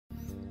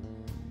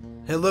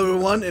Hello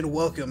everyone and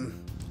welcome.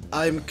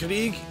 I'm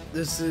Krig,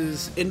 this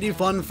is Indie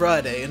Fun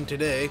Friday, and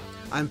today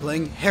I'm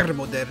playing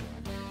Hermodr.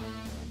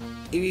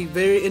 A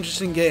very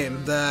interesting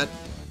game that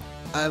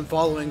I'm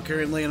following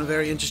currently, and I'm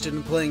very interested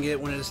in playing it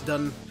when it's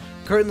done.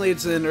 Currently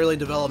it's in early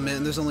development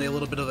and there's only a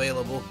little bit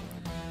available.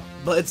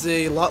 But it's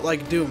a lot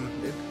like Doom,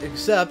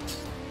 except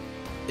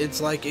it's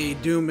like a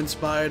Doom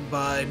inspired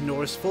by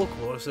Norse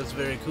folklore, so it's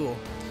very cool.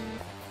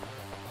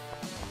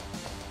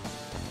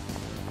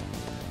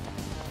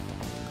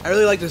 I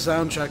really like the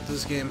soundtrack to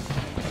this game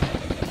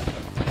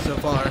so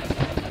far. I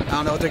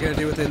don't know what they're going to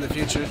do with it in the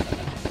future.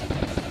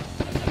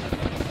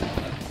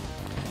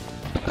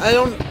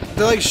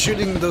 They're like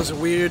shooting those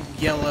weird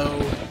yellow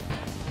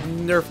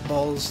Nerf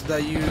balls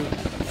that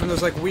from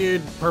those like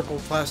weird purple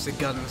plastic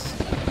guns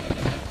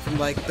from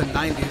like the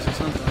 90s or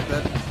something like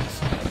that.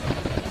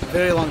 It's a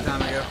very long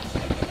time ago.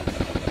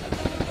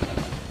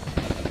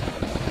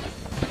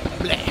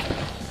 Bleh.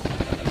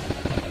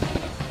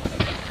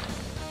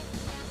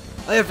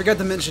 Oh yeah, I forgot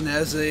to mention, it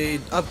has a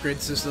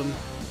upgrade system.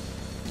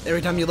 Every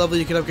time you level,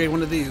 you can upgrade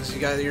one of these. You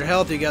got your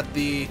health, you got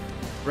the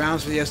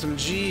rounds for the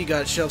SMG, you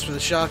got shells for the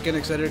shotgun,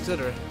 etc.,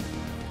 etc.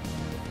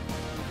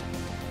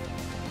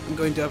 I'm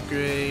going to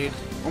upgrade...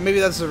 Or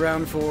maybe that's a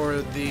round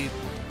for the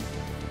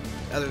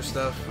other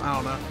stuff. I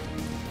don't know.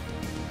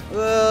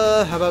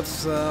 How about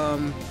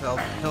some health?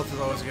 Health is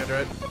always good,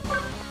 right?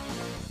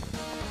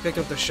 Pick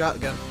up the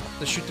shotgun.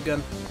 The shoot the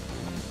gun.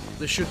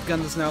 The shoot gun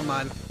is now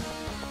mine.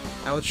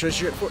 I will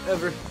treasure it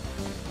forever.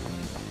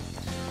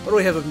 What do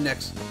we have up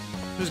next?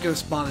 Who's gonna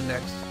spawn in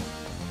next?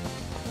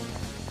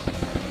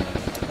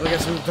 We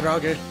got some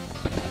Draugr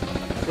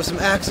with some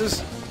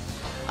axes.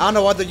 I don't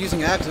know why they're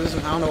using axes. I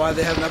don't know why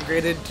they haven't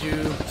upgraded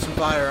to some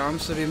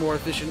firearms to be more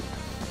efficient,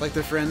 like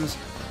their friends.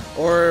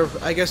 Or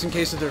I guess in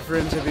case of their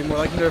friends, it'd be more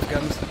like Nerf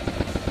guns,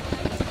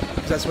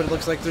 because that's what it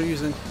looks like they're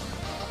using.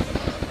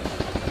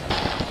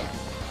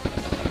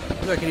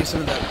 Maybe I can use some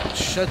of that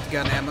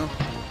shotgun ammo.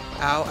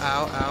 Ow!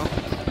 Ow! Ow!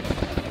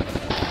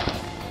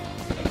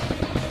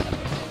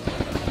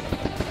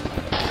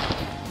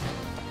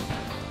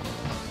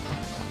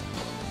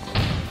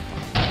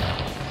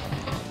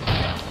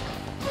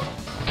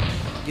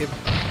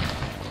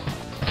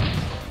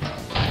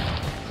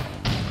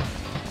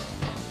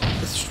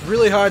 It's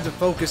really hard to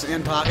focus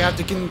and talk. I have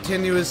to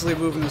continuously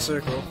move in the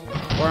circle,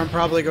 or I'm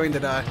probably going to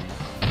die.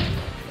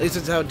 At least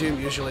it's how Doom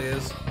usually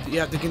is. You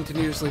have to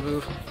continuously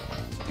move.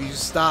 If you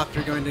stop,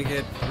 you're going to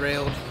get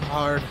railed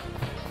hard.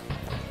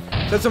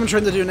 That's what I'm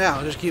trying to do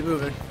now, just keep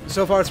moving.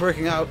 So far it's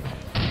working out.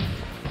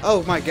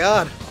 Oh my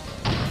god.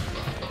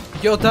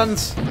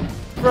 Jotuns!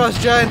 Frost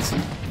Giants!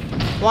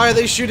 Why are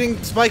they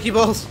shooting spiky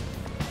balls?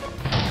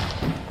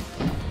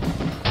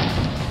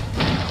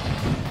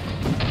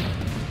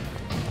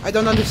 I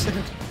don't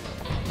understand.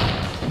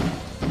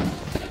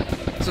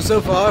 So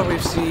far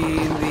we've seen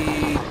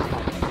the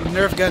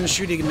Nerf gun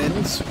shooting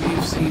mittens,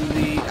 we've seen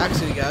the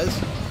Axity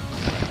guys,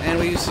 and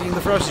we've seen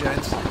the Frost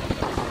Giants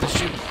that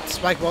shoot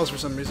spike balls for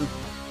some reason.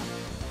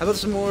 How about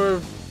some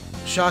more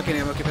shotgun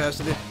ammo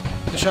capacity?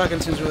 The shotgun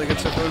seems really good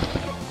so far.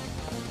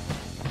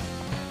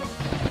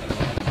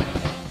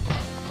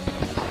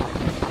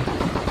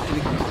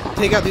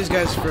 Take out these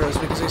guys first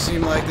because they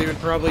seem like they would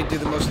probably do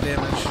the most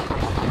damage.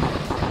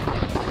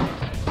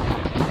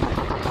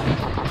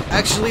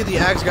 Actually, the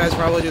axe guys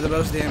probably do the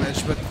most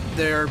damage, but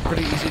they're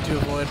pretty easy to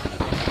avoid.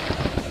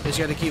 You just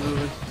gotta keep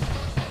moving.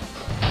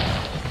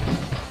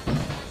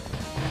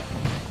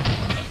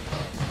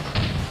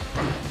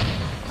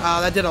 Ah,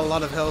 that did a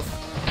lot of health.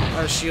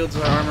 Our shields,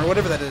 our armor,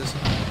 whatever that is.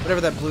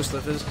 Whatever that blue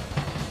stuff is.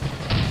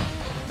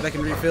 But I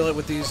can refill it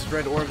with these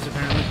red orbs,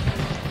 apparently.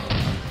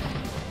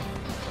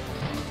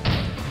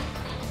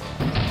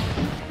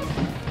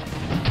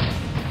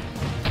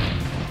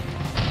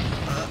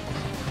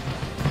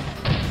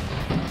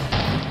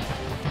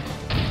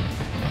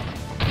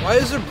 Why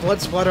is there blood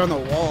splatter on the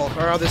wall,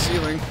 or on the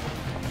ceiling?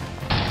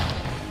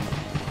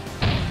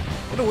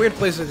 What a weird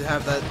place to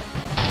have that.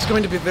 It's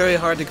going to be very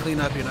hard to clean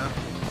up, you know.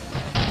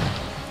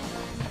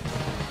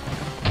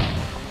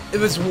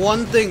 If it's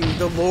one thing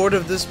the Lord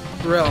of this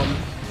realm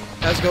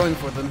has going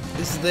for them,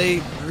 is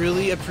they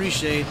really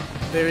appreciate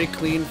very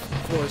clean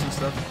floors and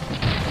stuff.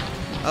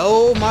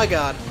 Oh my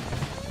god.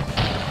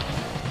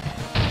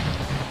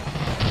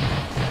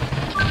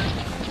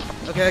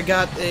 Okay, I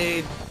got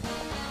a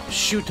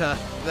shooter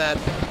that...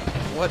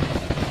 What?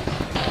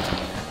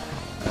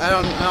 I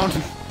don't...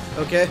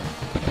 Okay.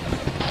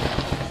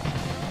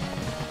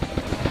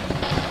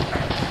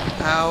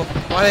 Ow.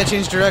 Why did I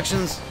change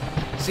directions?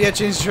 See, I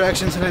changed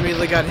directions and I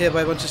immediately got hit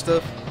by a bunch of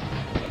stuff.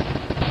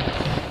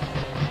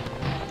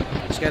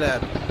 Just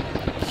gotta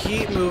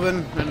keep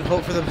moving and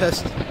hope for the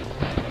best.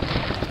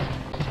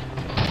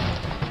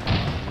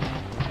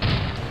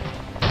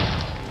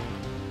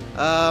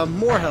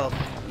 More health.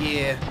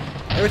 Yeah.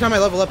 Every time I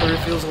level up, it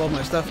refills all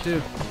my stuff,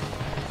 too.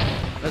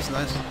 That's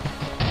nice.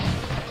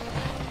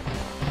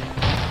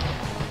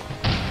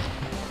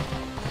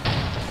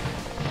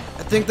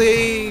 I think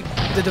the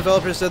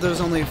developer said there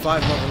was only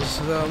 5 levels,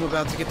 so I'm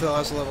about to get to the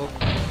last level.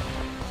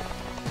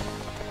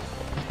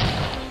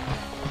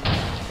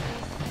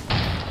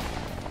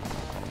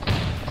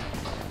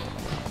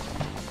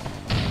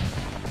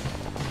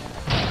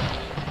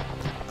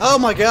 Oh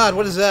my god,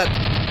 what is that?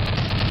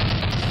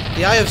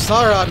 The Eye of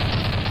Sauron.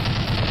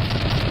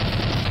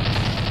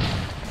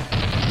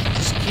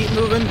 Just keep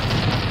moving.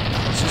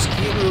 Just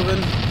keep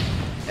moving.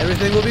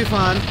 Everything will be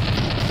fine.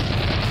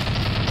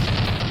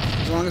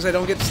 As long as I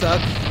don't get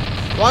stuck.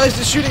 Why is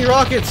this shooting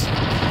rockets?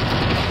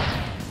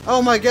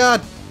 Oh my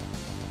god.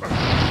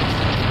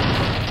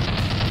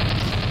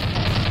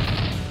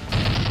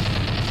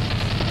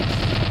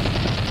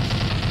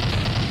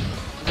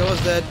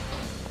 Goa's dead.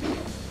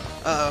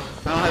 Uh-oh.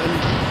 I don't have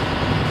any...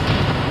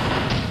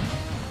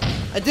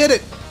 I did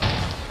it!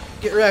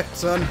 Get wrecked,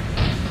 son.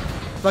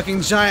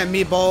 Fucking giant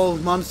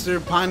meatball monster,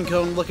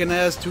 pinecone looking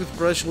ass,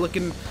 toothbrush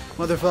looking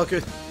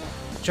motherfucker.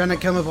 Trying to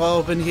come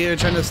up in here,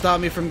 trying to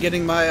stop me from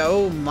getting my...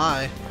 Oh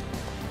my.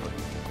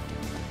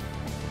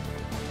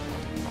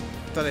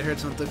 Thought I heard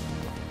something.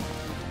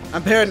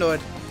 I'm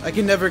paranoid. I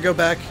can never go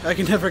back. I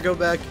can never go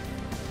back.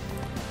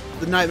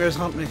 The nightmares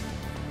haunt me.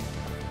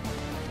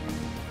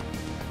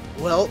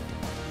 Well,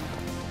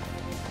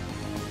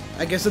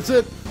 I guess that's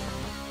it.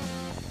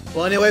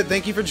 Well, anyway,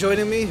 thank you for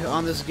joining me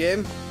on this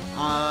game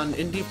on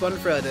Indie Fun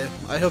Friday.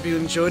 I hope you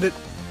enjoyed it.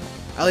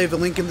 I'll leave a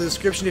link in the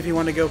description if you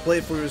want to go play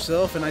it for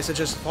yourself, and I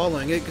suggest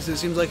following it because it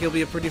seems like it'll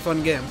be a pretty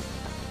fun game.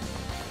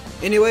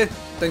 Anyway,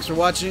 thanks for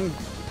watching,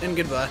 and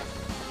goodbye.